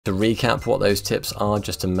To recap what those tips are,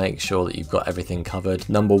 just to make sure that you've got everything covered.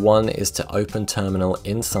 Number one is to open terminal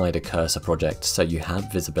inside a cursor project so you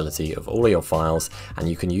have visibility of all of your files and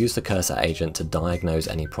you can use the cursor agent to diagnose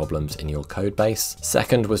any problems in your code base.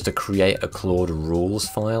 Second was to create a Claude rules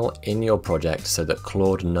file in your project so that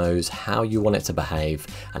Claude knows how you want it to behave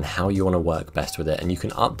and how you want to work best with it, and you can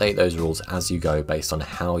update those rules as you go based on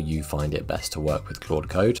how you find it best to work with Claude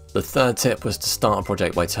Code. The third tip was to start a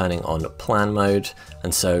project by turning on plan mode,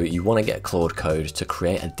 and so you want to get Claude Code to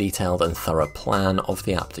create a detailed and thorough plan of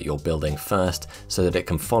the app that you're building first so that it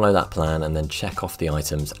can follow that plan and then check off the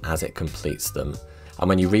items as it completes them. And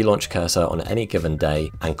when you relaunch Cursor on any given day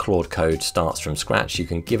and Claude Code starts from scratch, you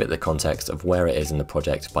can give it the context of where it is in the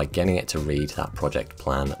project by getting it to read that project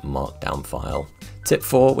plan markdown file. Tip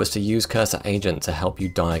 4 was to use Cursor Agent to help you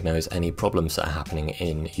diagnose any problems that are happening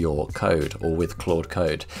in your code or with Claude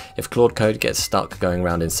Code. If Claude Code gets stuck going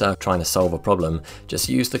around in circles trying to solve a problem, just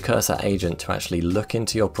use the Cursor Agent to actually look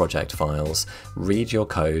into your project files, read your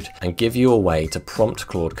code, and give you a way to prompt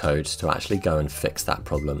Claude Code to actually go and fix that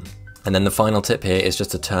problem. And then the final tip here is just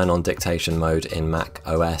to turn on dictation mode in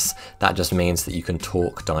macOS. That just means that you can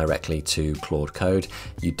talk directly to Claude Code.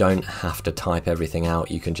 You don't have to type everything out.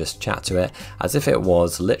 You can just chat to it as if it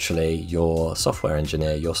was literally your software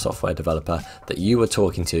engineer, your software developer that you were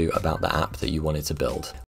talking to about the app that you wanted to build.